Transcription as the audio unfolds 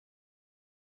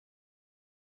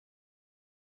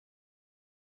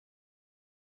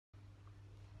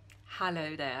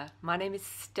Hello there, my name is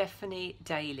Stephanie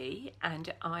Daley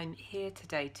and I'm here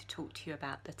today to talk to you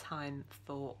about the Time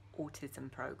for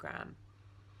Autism programme.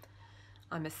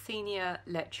 I'm a senior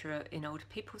lecturer in older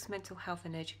people's mental health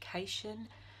and education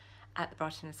at the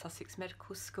Brighton and Sussex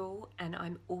Medical School, and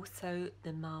I'm also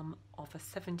the mum of a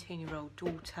 17-year-old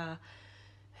daughter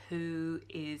who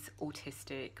is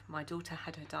autistic. My daughter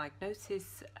had her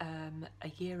diagnosis a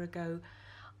year ago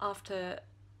after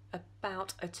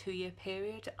about a 2-year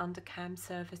period under CAM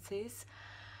services,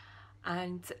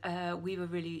 and we were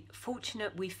really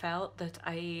fortunate. We felt that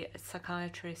a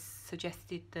psychiatrist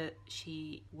suggested that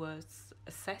she was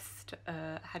assessed,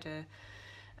 had an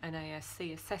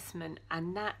ASC assessment,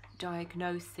 and that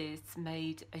diagnosis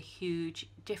made a huge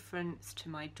difference to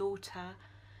my daughter,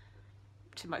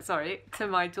 to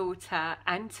my daughter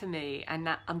and to me, and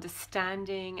that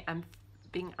understanding and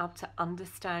being able to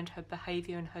understand her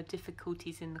behaviour and her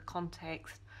difficulties in the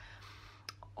context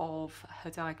of her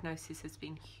diagnosis has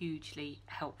been hugely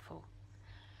helpful.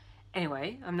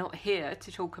 Anyway, I'm not here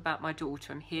to talk about my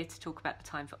daughter, I'm here to talk about the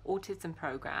Time for Autism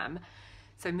programme.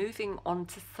 So moving on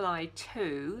to slide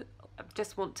 2, I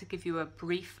just want to give you a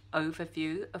brief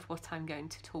overview of what I'm going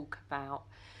to talk about.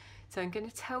 So I'm going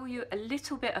to tell you a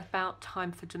little bit about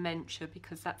Time for Dementia,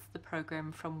 because that's the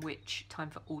programme from which Time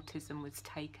for Autism was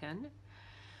taken.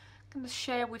 I'm going to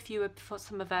share with you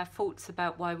some of our thoughts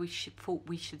about why we thought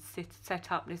we should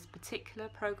set up this particular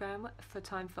programme for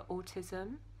Time for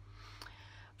Autism. I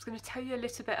was going to tell you a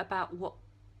little bit about what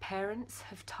parents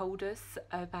have told us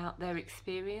about their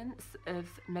experience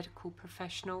of medical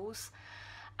professionals,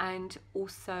 and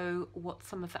also what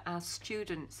some of our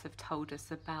students have told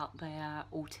us about their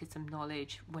autism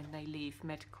knowledge when they leave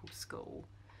medical school.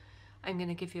 I'm going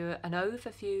to give you an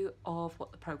overview of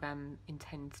what the programme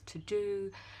intends to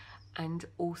do, and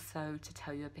also to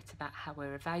tell you a bit about how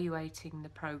we're evaluating the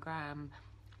programme,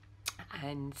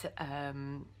 and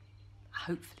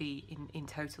hopefully in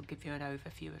total give you an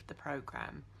overview of the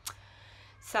programme.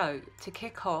 So to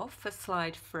kick off, for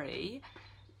slide 3,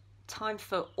 Time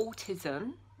for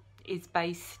Autism is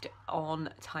based on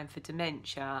Time for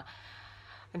Dementia,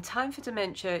 and Time for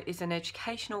Dementia is an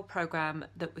educational programme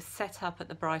that was set up at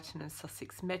the Brighton and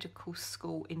Sussex Medical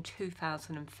School in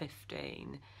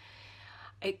 2015.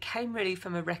 It came really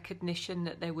from a recognition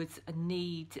that there was a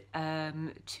need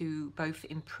to both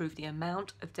improve the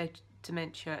amount of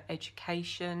dementia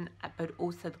education, but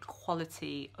also the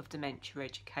quality of dementia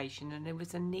education, and there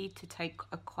was a need to take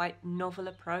a quite novel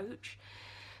approach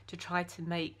to try to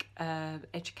make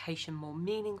education more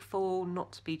meaningful,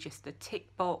 not to be just a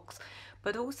tick box,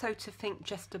 but also to think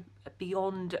just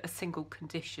beyond a single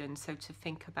condition. So to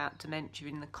think about dementia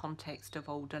in the context of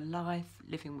older life,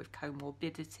 living with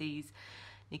comorbidities,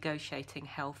 negotiating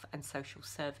health and social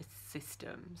service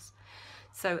systems.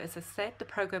 So as I said, the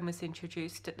programme was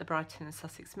introduced at the Brighton and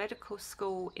Sussex Medical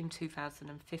School in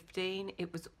 2015.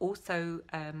 It was also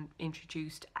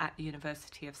introduced at the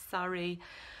University of Surrey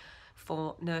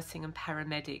for nursing and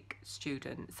paramedic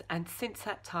students, and since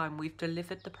that time we've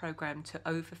delivered the programme to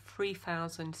over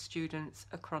 3,000 students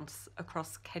across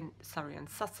Kent, Surrey and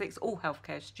Sussex, all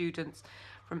healthcare students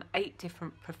from 8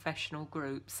 different professional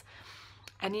groups.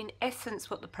 And in essence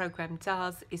what the programme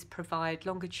does is provide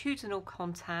longitudinal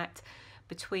contact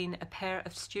between a pair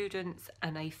of students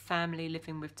and a family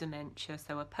living with dementia,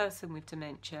 so a person with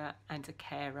dementia and a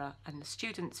carer, and the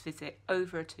students visit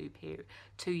over a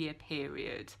 2-year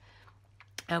period.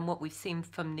 And what we've seen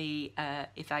from the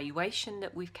evaluation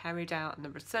that we've carried out and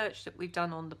the research that we've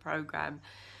done on the programme,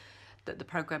 that the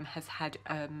programme has had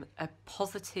a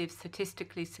positive,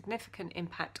 statistically significant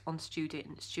impact on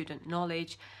student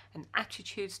knowledge and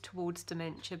attitudes towards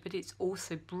dementia, but it's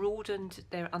also broadened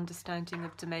their understanding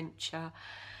of dementia.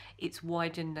 It's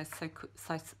widened their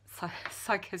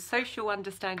psychosocial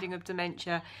understanding of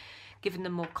dementia, given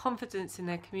them more confidence in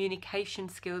their communication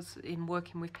skills in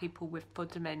working with people for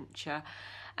dementia,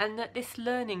 and that this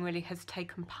learning really has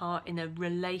taken part in a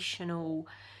relational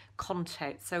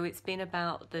context. So it's been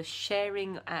about the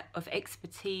sharing of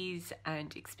expertise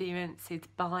and experiences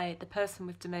by the person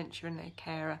with dementia and their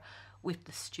carer with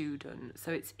the student.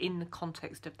 So it's in the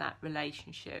context of that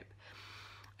relationship.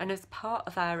 And as part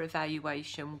of our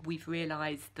evaluation, we've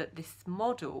realised that this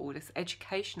model, this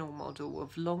educational model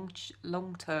of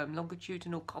long-term,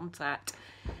 longitudinal contact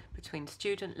between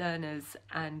student learners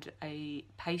and a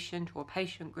patient or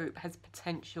patient group has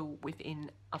potential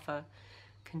within other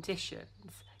conditions.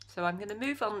 So I'm going to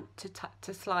move on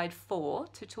to slide 4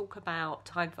 to talk about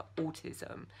Time for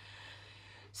Autism.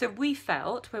 So we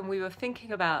felt, when we were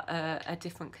thinking about a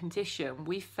different condition,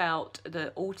 we felt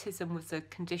that autism was a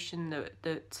condition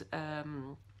that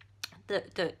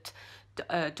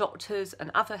doctors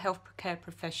and other healthcare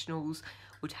professionals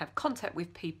would have contact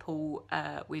with people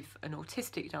with an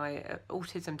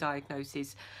autism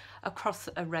diagnosis across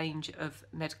a range of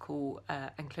medical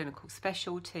and clinical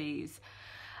specialties.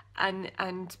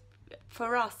 And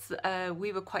for us,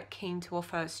 we were quite keen to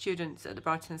offer students at the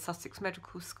Brighton and Sussex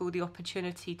Medical School the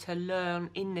opportunity to learn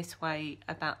in this way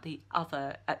about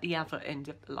at the other end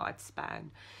of the lifespan.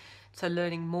 So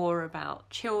learning more about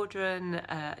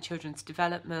children's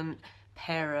development,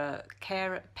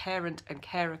 parent and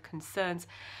carer concerns,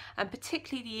 and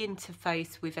particularly the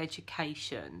interface with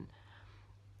education.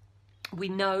 We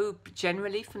know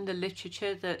generally from the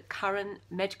literature that current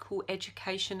medical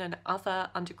education and other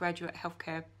undergraduate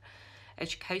healthcare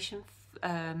education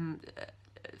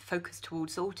focused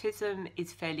towards autism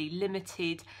is fairly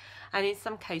limited, and in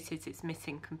some cases it's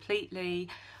missing completely.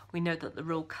 We know that the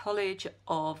Royal College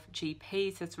of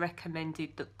GPs has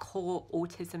recommended that core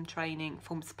autism training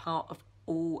forms part of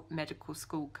all medical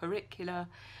school curricula.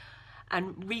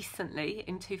 And recently,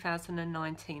 in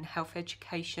 2019, Health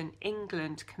Education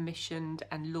England commissioned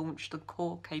and launched the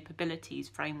Core Capabilities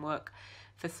Framework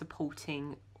for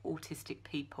supporting autistic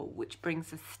people, which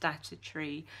brings a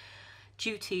statutory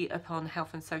duty upon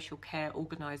health and social care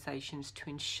organisations to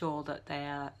ensure that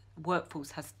their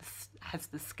workforce has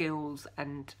the skills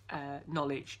and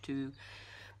knowledge to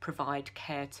provide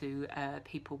care to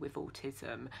people with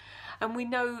autism. And we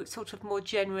know sort of more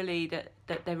generally that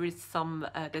there is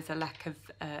there's a lack of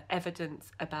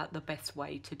evidence about the best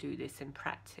way to do this in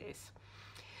practice.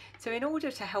 So in order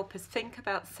to help us think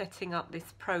about setting up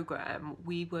this programme,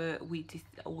 we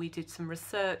did some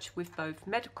research with both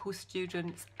medical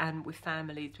students and with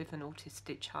families with an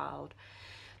autistic child.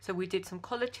 So we did some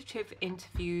qualitative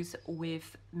interviews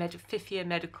with fifth year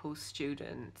medical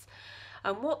students,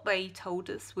 and what they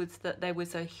told us was that there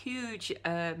was a huge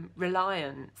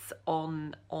reliance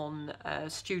on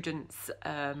students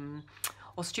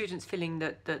or students feeling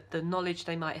that the knowledge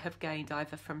they might have gained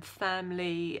either from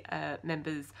family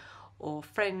members or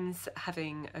friends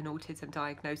having an autism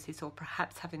diagnosis, or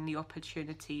perhaps having the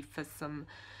opportunity for some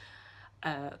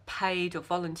paid or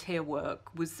volunteer work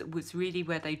was really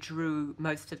where they drew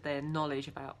most of their knowledge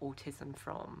about autism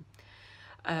from.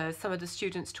 Some of the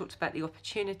students talked about the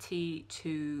opportunity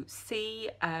to see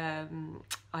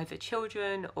either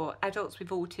children or adults with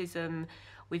autism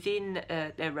within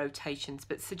their rotations,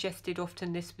 but suggested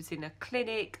often this was in a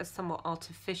clinic, a somewhat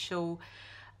artificial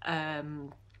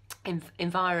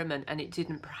environment, and it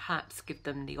didn't perhaps give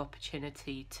them the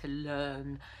opportunity to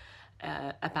learn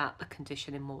about the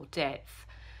condition in more depth.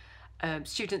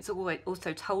 Students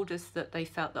also told us that they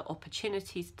felt that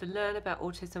opportunities to learn about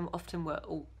autism often were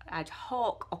all ad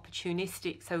hoc,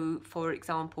 opportunistic. So, for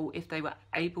example, if they were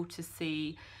able to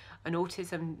see an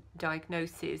autism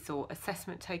diagnosis or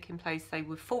assessment taking place, they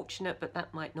were fortunate, but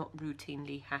that might not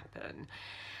routinely happen.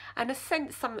 And a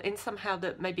sense somehow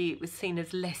that maybe it was seen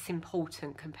as less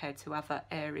important compared to other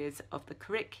areas of the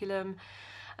curriculum.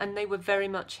 And they were very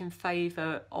much in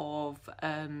favour of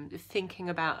thinking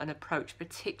about an approach,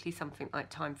 particularly something like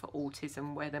Time for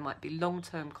Autism, where there might be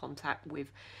long-term contact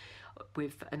with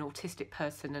an autistic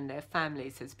person and their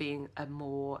families, as being a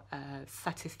more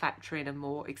satisfactory and a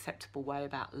more acceptable way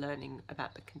about learning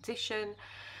about the condition.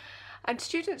 And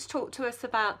students talked to us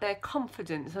about their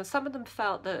confidence, and some of them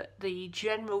felt that the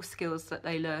general skills that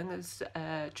they learn as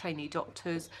trainee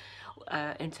doctors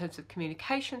in terms of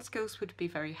communication skills would be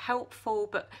very helpful,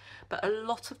 but a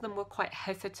lot of them were quite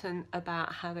hesitant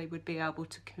about how they would be able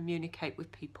to communicate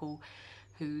with people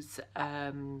whose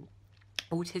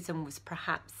autism was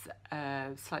perhaps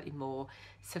slightly more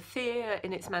severe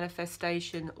in its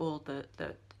manifestation, or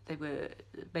that there were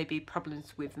maybe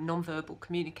problems with non-verbal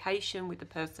communication with the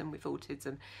person with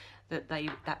autism,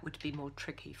 that would be more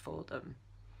tricky for them.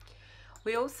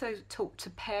 We also talked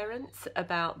to parents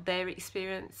about their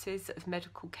experiences of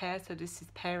medical care. So this is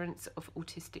parents of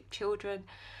autistic children.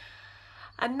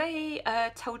 And they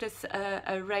told us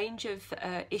a range of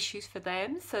issues for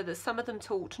them. So that some of them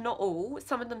talked, not all,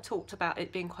 some of them talked about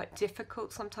it being quite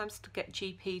difficult sometimes to get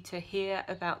GP to hear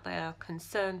about their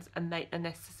concerns and make the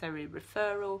necessary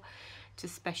referral to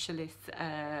specialists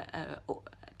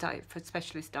for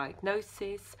specialist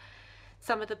diagnosis.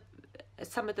 Some of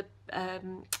the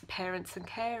parents and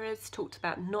carers talked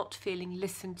about not feeling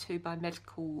listened to by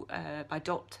by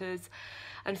doctors,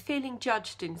 and feeling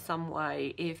judged in some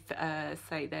way if,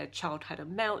 say, their child had a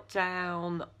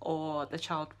meltdown, or the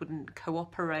child wouldn't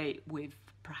cooperate with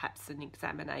perhaps an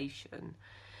examination.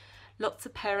 Lots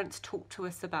of parents talked to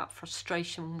us about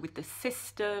frustration with the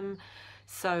system.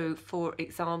 So, for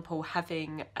example,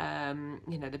 having,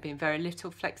 there being very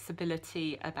little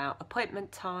flexibility about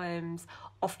appointment times,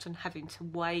 often having to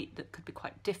wait, that could be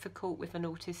quite difficult with an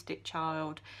autistic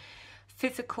child.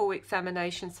 Physical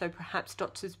examination, so perhaps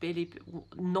doctors really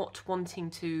not wanting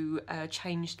to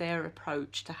change their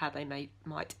approach to how they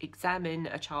might examine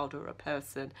a child or a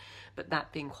person, but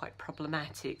that being quite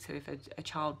problematic. So if a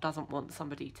child doesn't want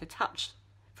somebody to touch,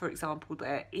 for example,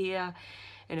 their ear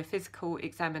in a physical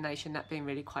examination, that being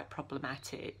really quite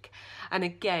problematic. And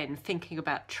again, thinking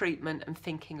about treatment and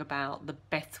thinking about the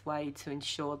best way to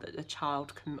ensure that the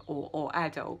child can or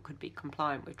adult could be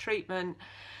compliant with treatment.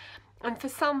 And for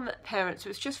some parents, it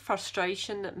was just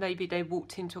frustration that maybe they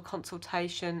walked into a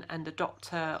consultation and the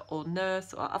doctor or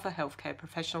nurse or other healthcare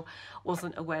professional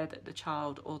wasn't aware that the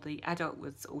child or the adult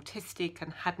was autistic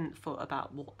and hadn't thought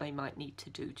about what they might need to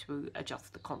do to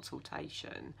adjust the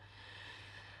consultation.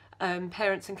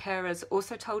 Parents and carers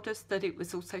also told us that it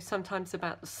was also sometimes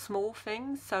about the small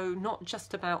things, so not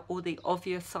just about all the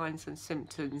obvious signs and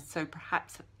symptoms. So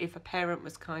perhaps if a parent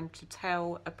was kind to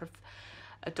tell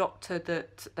a doctor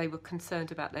that they were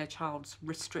concerned about their child's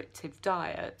restrictive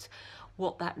diet,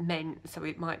 what that meant. So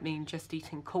it might mean just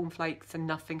eating cornflakes and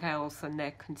nothing else, and they're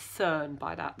concerned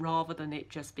by that rather than it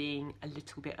just being a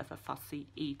little bit of a fussy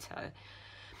eater.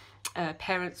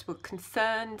 Parents were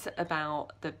concerned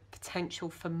about the potential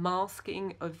for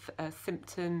masking of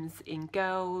symptoms in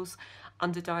girls,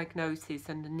 underdiagnosis,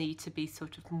 and the need to be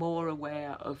sort of more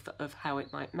aware of how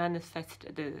it might manifest,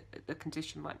 the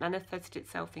condition might manifest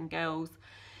itself in girls.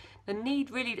 The need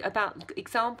really about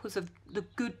examples of the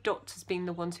good doctors being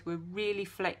the ones who were really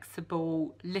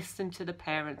flexible, listen to the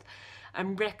parents,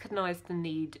 and recognise the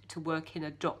need to work in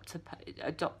a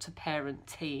doctor-parent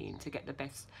team to get the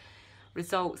best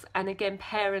results. And again,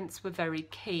 parents were very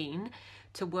keen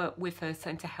to work with us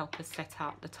and to help us set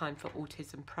up the Time for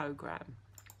Autism programme.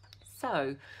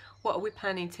 So what are we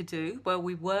planning to do? Well,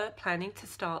 we were planning to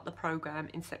start the programme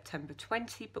in September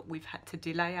 20, but we've had to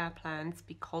delay our plans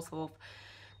because of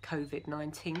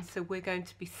COVID-19. So we're going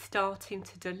to be starting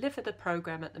to deliver the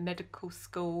programme at the medical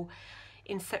school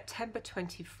in September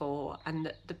 24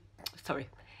 and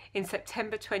in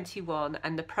September 21,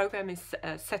 and the programme is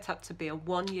set up to be a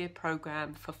one-year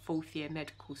programme for fourth year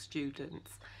medical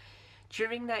students.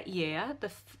 During that year,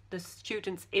 the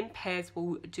students in pairs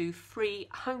will do free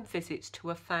home visits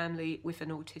to a family with an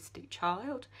autistic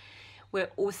child.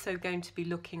 We're also going to be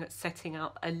looking at setting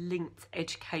up a linked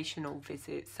educational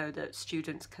visit so that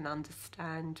students can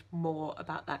understand more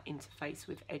about that interface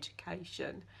with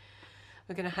education.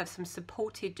 We're going to have some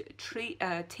supported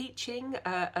teaching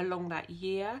along that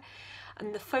year,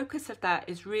 and the focus of that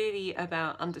is really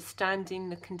about understanding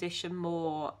the condition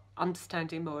more,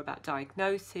 understanding more about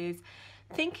diagnosis,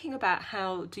 thinking about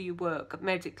how do you work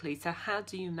medically, so how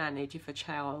do you manage if a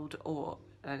child or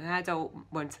an adult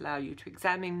won't allow you to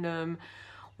examine them,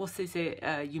 what is it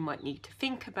you might need to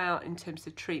think about in terms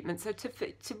of treatment, so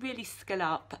to really skill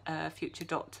up future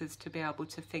doctors to be able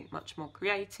to think much more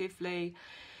creatively,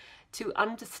 to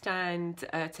understand,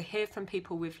 to hear from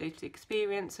people with lived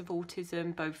experience of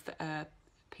autism, both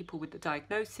people with the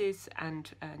diagnosis and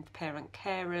parent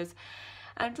carers,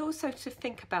 and also to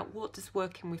think about what does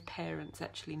working with parents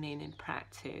actually mean in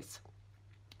practice.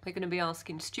 We're going to be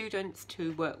asking students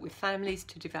to work with families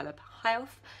to develop a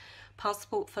health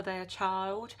passport for their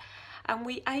child, and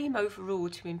we aim overall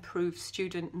to improve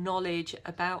student knowledge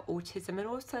about autism and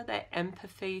also their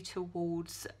empathy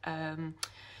towards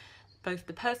both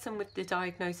the person with the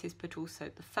diagnosis but also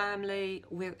the family.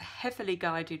 We're heavily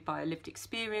guided by a lived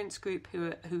experience group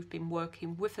who've been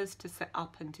working with us to set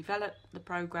up and develop the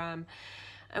programme,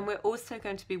 and we're also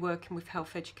going to be working with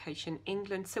Health Education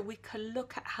England so we can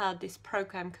look at how this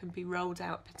programme can be rolled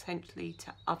out potentially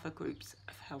to other groups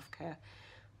of healthcare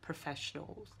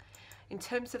professionals. In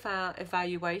terms of our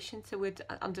evaluation, so we're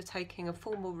undertaking a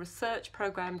formal research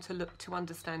programme to look to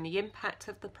understand the impact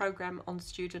of the programme on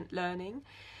student learning.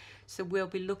 So we'll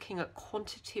be looking at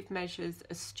quantitative measures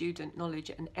of student knowledge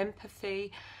and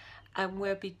empathy, and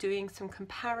we'll be doing some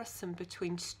comparison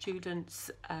between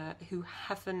students who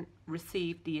haven't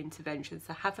received the interventions,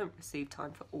 so haven't received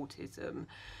Time for Autism,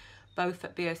 both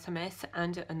at BSMS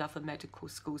and at another medical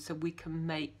school, so we can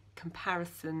make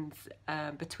comparisons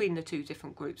between the two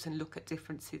different groups and look at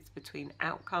differences between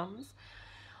outcomes.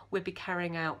 We'll be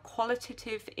carrying out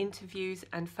qualitative interviews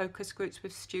and focus groups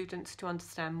with students to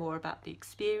understand more about the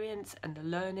experience and the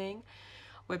learning.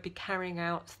 We'll be carrying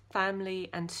out family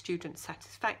and student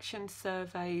satisfaction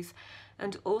surveys,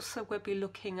 and also we'll be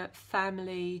looking at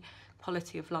family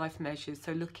quality of life measures,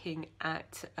 so looking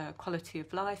at quality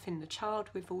of life in the child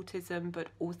with autism, but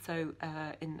also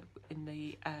in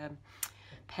the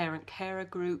parent carer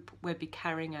group. We'll be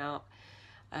carrying out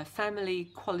family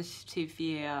qualitative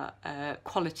year,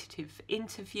 qualitative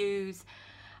interviews,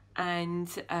 and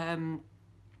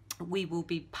we will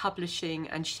be publishing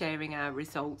and sharing our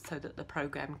results so that the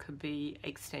programme can be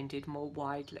extended more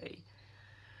widely.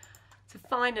 So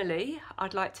finally,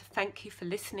 I'd like to thank you for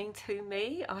listening to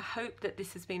me. I hope that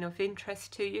this has been of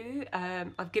interest to you.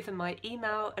 I've given my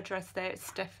email address there, it's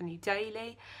Stephanie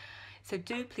Daley. So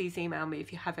do please email me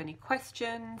if you have any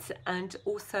questions. And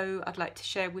also I'd like to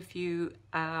share with you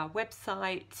our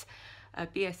website,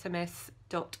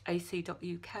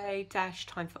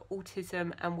 bsms.ac.uk/Time for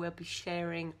Autism, and we'll be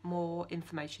sharing more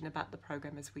information about the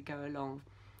programme as we go along.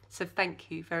 So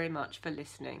thank you very much for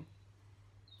listening.